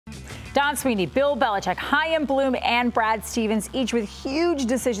Don Sweeney, Bill Belichick, Chaim Bloom, and Brad Stevens, each with huge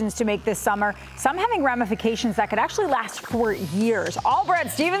decisions to make this summer, some having ramifications that could actually last for years. All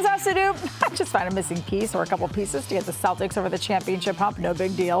Brad Stevens has to do, just find a missing piece or a couple pieces to get the Celtics over the championship hump, no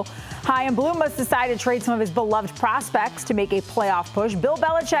big deal. Chaim Bloom must decide to trade some of his beloved prospects to make a playoff push. Bill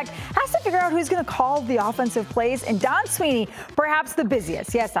Belichick has to figure out who's going to call the offensive plays. And Don Sweeney, perhaps the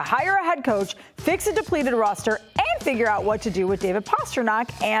busiest. He has to hire a head coach, fix a depleted roster, and figure out what to do with David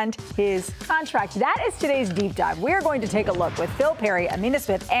Pastrnak and his contract. That is today's deep dive. We are going to take a look with Phil Perry, Amina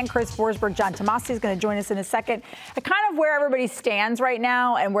Smith, and Forsberg. John Tomase is going to join us in a second. Kind of where everybody stands right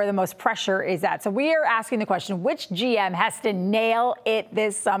now and where the most pressure is at. So we are asking the question, which GM has to nail it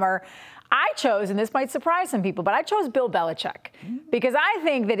this summer? I chose, and this might surprise some people, but I chose Bill Belichick because I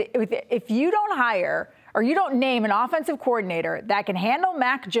think that if you don't hire or you don't name an offensive coordinator that can handle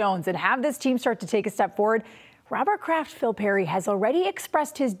Mac Jones and have this team start to take a step forward, Robert Kraft, Phil Perry, has already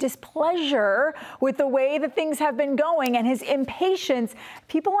expressed his displeasure with the way that things have been going and his impatience.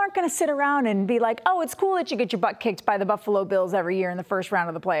 People aren't going to sit around and be like, oh, it's cool that you get your butt kicked by the Buffalo Bills every year in the first round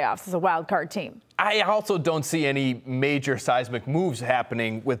of the playoffs as a wild card team. I also don't see any major seismic moves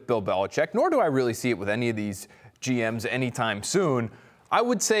happening with Bill Belichick, nor do I really see it with any of these GMs anytime soon. I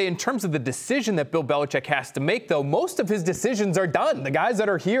would say in terms of the decision that Bill Belichick has to make, though, most of his decisions are done. The guys that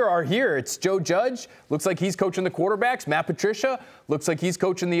are here. It's Joe Judge. Looks like he's coaching the quarterbacks. Matt Patricia looks like he's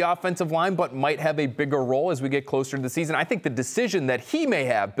coaching the offensive line, but might have a bigger role as we get closer to the season. I think the decision that he may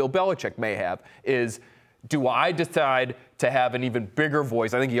have, Bill Belichick may have, is do I decide to have an even bigger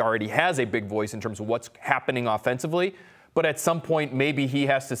voice? I think he already has a big voice in terms of what's happening offensively. But at some point, maybe he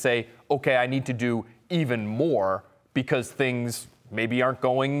has to say, okay, I need to do even more because things maybe aren't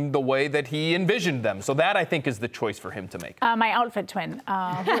going the way that he envisioned them. So that, I think, is the choice for him to make. My outfit twin,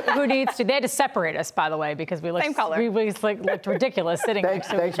 who needs to, they had to separate us, by the way, because we looked, same color. We looked ridiculous sitting next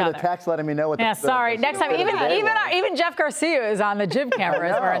to each other. Thanks for the text letting me know what Yeah, sorry. Next time, even Jeff Garcia is on the jib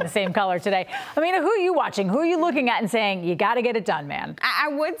cameras wearing the same color today. I mean, who are you watching? Who are you looking at and saying, you got to get it done, man? I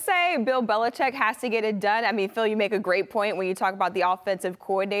would say Bill Belichick has to get it done. I mean, Phil, you make a great point when you talk about the offensive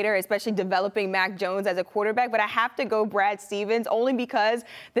coordinator, especially developing Mac Jones as a quarterback. But I have to go Brad Stevens only because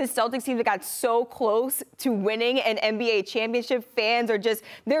this Celtics team that got so close to winning an NBA championship, fans are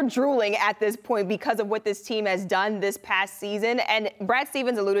they're drooling at this point because of what this team has done this past season. And Brad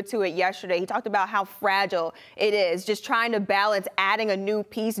Stevens alluded to it yesterday. He talked about how fragile it is, just trying to balance adding a new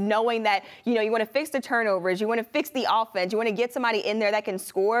piece, knowing that, you want to fix the turnovers, you want to fix the offense, you want to get somebody in there that can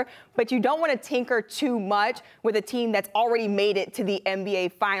score, but you don't want to tinker too much with a team that's already made it to the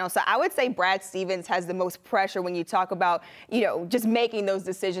NBA Finals. So I would say Brad Stevens has the most pressure when you talk about, just making those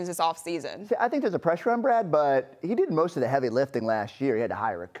decisions this offseason. I think there's a pressure on Brad, but he did most of the heavy lifting last year. He had to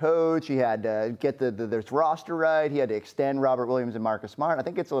hire a coach. He had to get this roster right. He had to extend Robert Williams and Marcus Smart. I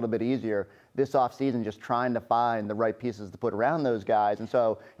think it's a little bit easier this offseason just trying to find the right pieces to put around those guys. And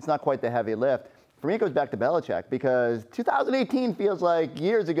so it's not quite the heavy lift. For me, it goes back to Belichick because 2018 feels like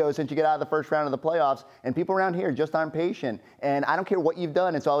years ago since you get out of the first round of the playoffs, and people around here just aren't patient. And I don't care what you've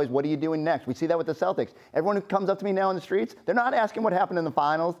done. It's always, what are you doing next? We see that with the Celtics. Everyone who comes up to me now in the streets, they're not asking what happened in the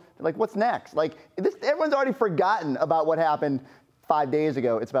finals. They're like, what's next? Everyone's already forgotten about what happened 5 days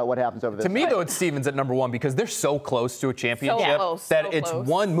ago. It's about what happens over this. To me, though, it's Stevens at number one because they're so close to a championship it's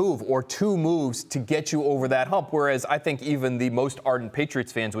one move or two moves to get you over that hump. Whereas I think even the most ardent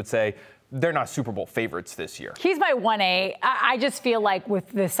Patriots fans would say, they're not Super Bowl favorites this year. He's my 1A. I just feel like with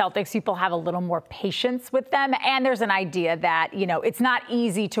the Celtics, people have a little more patience with them. And there's an idea that, it's not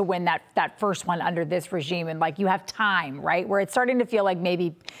easy to win that first one under this regime. And you have time, right? Where it's starting to feel like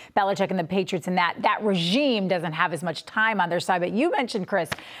maybe Belichick and the Patriots and that regime doesn't have as much time on their side. But you mentioned, Chris,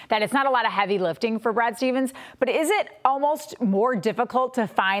 that it's not a lot of heavy lifting for Brad Stevens. But is it almost more difficult to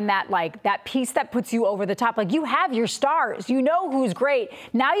find that piece that puts you over the top? You have your stars. You know who's great.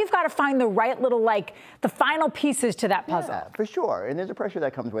 Now you've got to find the right little, the final pieces to that puzzle. Yeah, for sure. And there's a pressure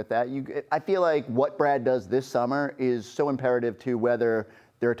that comes with that. I feel like what Brad does this summer is so imperative to whether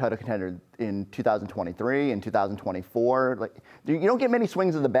they're a title contender in 2023 and 2024. You don't get many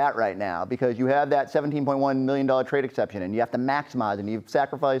swings of the bat right now because you have that $17.1 million trade exception and you have to maximize, and you've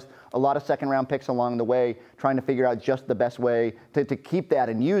sacrificed a lot of second-round picks along the way trying to figure out just the best way to keep that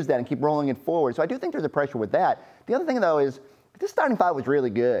and use that and keep rolling it forward. So I do think there's a pressure with that. The other thing, though, is this starting five was really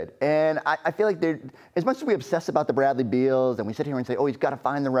good. And I feel like as much as we obsess about the Bradley Beals and we sit here and say, oh, he's got to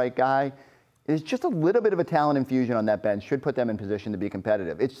find the right guy, there's just a little bit of a talent infusion on that bench should put them in position to be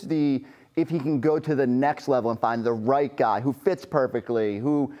competitive. It's if he can go to the next level and find the right guy who fits perfectly,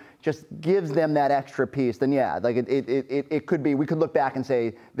 who just gives them that extra piece, then yeah, it could be, we could look back and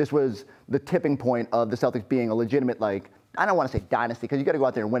say this was the tipping point of the Celtics being a legitimate I don't want to say dynasty because you got to go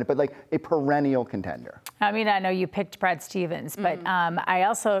out there and win it, but like a perennial contender. I mean, I know you picked Brad Stevens, but I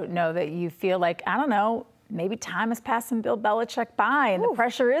also know that you feel like, I don't know, maybe time is passing Bill Belichick by and the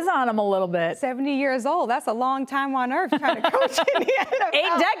pressure is on him a little bit. 70 years old. That's a long time on earth trying to coach in the NFL.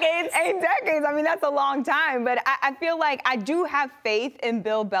 8 decades. 8 decades. I mean, that's a long time. But I feel like I do have faith in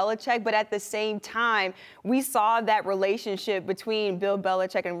Bill Belichick. But at the same time, we saw that relationship between Bill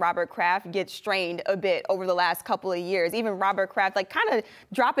Belichick and Robert Kraft get strained a bit over the last couple of years. Even Robert Kraft, like, kind of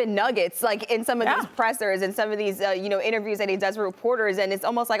dropping nuggets, like, in some of these pressers and some of these, interviews that he does with reporters. And it's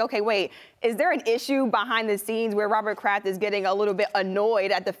almost like, okay, wait, is there an issue behind the scenes where Robert Kraft is getting a little bit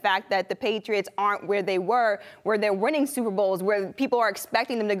annoyed at the fact that the Patriots aren't where they were, where they're winning Super Bowls, where people are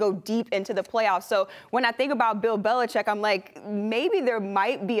expecting them to go deep into the playoffs? So when I think about Bill Belichick, I'm like, maybe there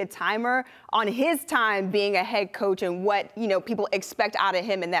might be a timer on his time being a head coach and what, people expect out of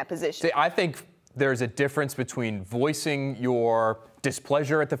him in that position. See, I think there's a difference between voicing your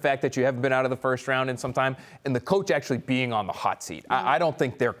displeasure at the fact that you haven't been out of the first round in some time and the coach actually being on the hot seat. I don't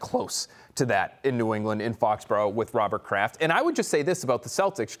think they're close to that in New England, in Foxborough with Robert Kraft. And I would just say this about the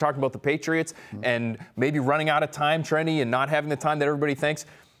Celtics. You're talking about the Patriots and maybe running out of time, Trenni, and not having the time that everybody thinks.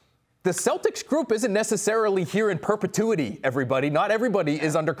 The Celtics group isn't necessarily here in perpetuity, everybody. Not everybody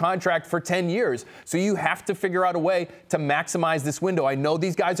is under contract for 10 years. So you have to figure out a way to maximize this window. I know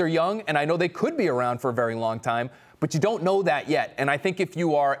these guys are young, and I know they could be around for a very long time, but you don't know that yet. And I think if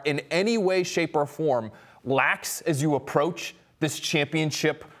you are in any way, shape, or form lax as you approach this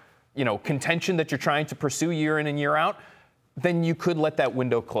championship, contention that you're trying to pursue year in and year out, then you could let that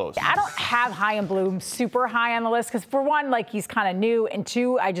window close. I don't have Chaim Bloom super high on the list because, for one, like, he's kind of new, and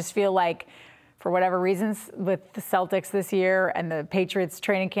two, I just feel like, for whatever reasons, with the Celtics this year and the Patriots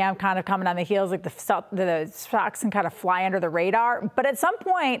training camp kind of coming on the heels, like the Sox can kind of fly under the radar. But at some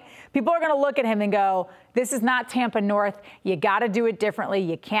point, people are going to look at him and go, this is not Tampa North. You got to do it differently.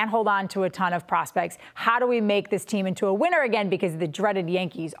 You can't hold on to a ton of prospects. How do we make this team into a winner again? Because the dreaded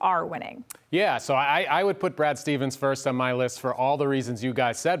Yankees are winning. Yeah, so I would put Brad Stevens first on my list for all the reasons you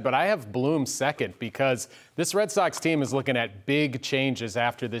guys said, but I have Bloom second because this Red Sox team is looking at big changes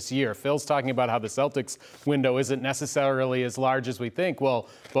after this year. Phil's talking about how the Celtics window isn't necessarily as large as we think. Well,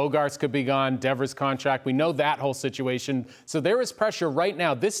 Bogarts could be gone, Devers' contract. We know that whole situation. So there is pressure right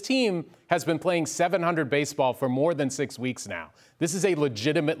now. This team has been playing .700 baseball for more than 6 weeks now. This is a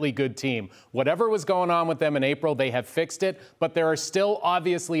legitimately good team. Whatever was going on with them in April, they have fixed it, but there are still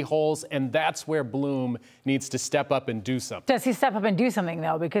obviously holes, and that's where Bloom needs to step up and do something. Does he step up and do something,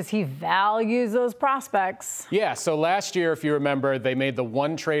 though? Because he values those prospects. Yeah, so last year, if you remember, they made the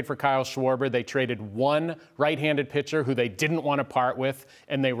one trade for Kyle Schwarber. They traded one right-handed pitcher who they didn't want to part with,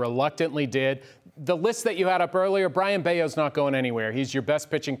 and they reluctantly did. The list that you had up earlier, Brian Bayo's not going anywhere. He's your best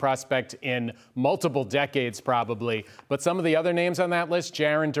pitching prospect in multiple decades, probably. But some of the other names on that list,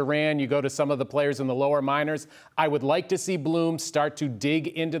 Jarren Duran, you go to some of the players in the lower minors, I would like to see Bloom start to dig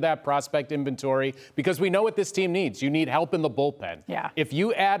into that prospect inventory because we know what this team needs. You need help in the bullpen. Yeah. If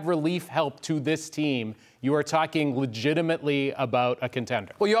you add relief help to this team, you are talking legitimately about a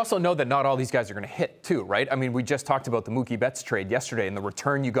contender. Well, you also know that not all these guys are going to hit, too, right? I mean, we just talked about the Mookie Betts trade yesterday and the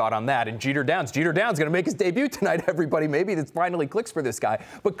return you got on that. And Jeter Downs going to make his debut tonight, everybody. Maybe this finally clicks for this guy.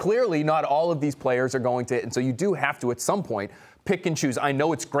 But clearly, not all of these players are going to hit. And so you do have to, at some point, pick and choose. I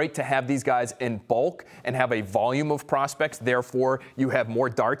know it's great to have these guys in bulk and have a volume of prospects. Therefore, you have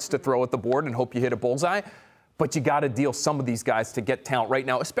more darts to throw at the board and hope you hit a bullseye. But you got to deal some of these guys to get talent right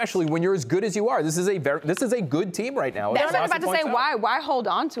now, especially when you're as good as you are. This is a good team right now. That's what I was about to say. Why hold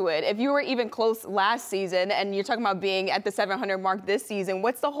on to it? If you were even close last season and you're talking about being at the 700 mark this season,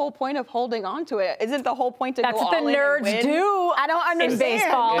 what's the whole point of holding on to it? Isn't the whole point to that's go what all the in nerds and win? do. I don't understand. In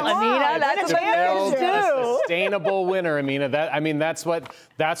baseball, Amina, that's what the nerds do. Sustainable winner, Amina.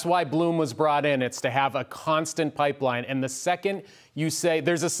 That's why Bloom was brought in. It's to have a constant pipeline. And the second you say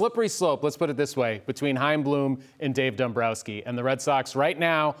there's a slippery slope, let's put it this way, between Chaim Bloom and Dave Dombrowski. And the Red Sox right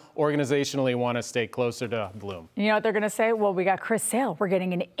now, organizationally, want to stay closer to Bloom. You know what they're going to say? Well, we got Chris Sale. We're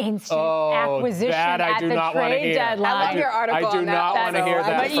getting an instant acquisition at the trade deadline. I love your article I do not want to hear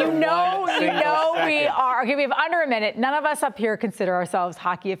that. But you know we are. Okay, we have under a minute. None of us up here consider ourselves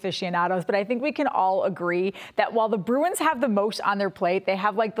hockey aficionados, but I think we can all agree that while the Bruins have the most on their plate, they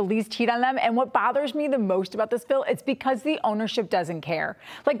have like the least heat on them. And what bothers me the most about this, Phil, it's because the ownership does doesn't care.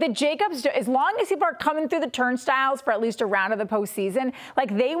 Like the Jacobs, as long as people are coming through the turnstiles for at least a round of the postseason,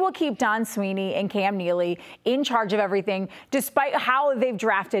 like they will keep Don Sweeney and Cam Neely in charge of everything, despite how they've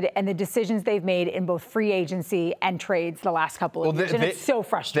drafted and the decisions they've made in both free agency and trades the last couple of years. And it's so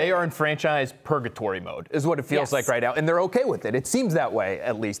frustrating. They are in franchise purgatory mode, is what it feels like right now. And they're okay with it. It seems that way,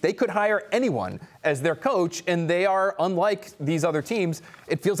 at least. They could hire anyone as their coach, and they are, unlike these other teams,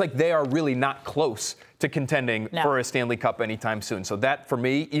 it feels like they are really not close to contending for a Stanley Cup anytime soon. So that, for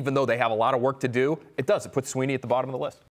me, even though they have a lot of work to do, it does. It puts Sweeney at the bottom of the list.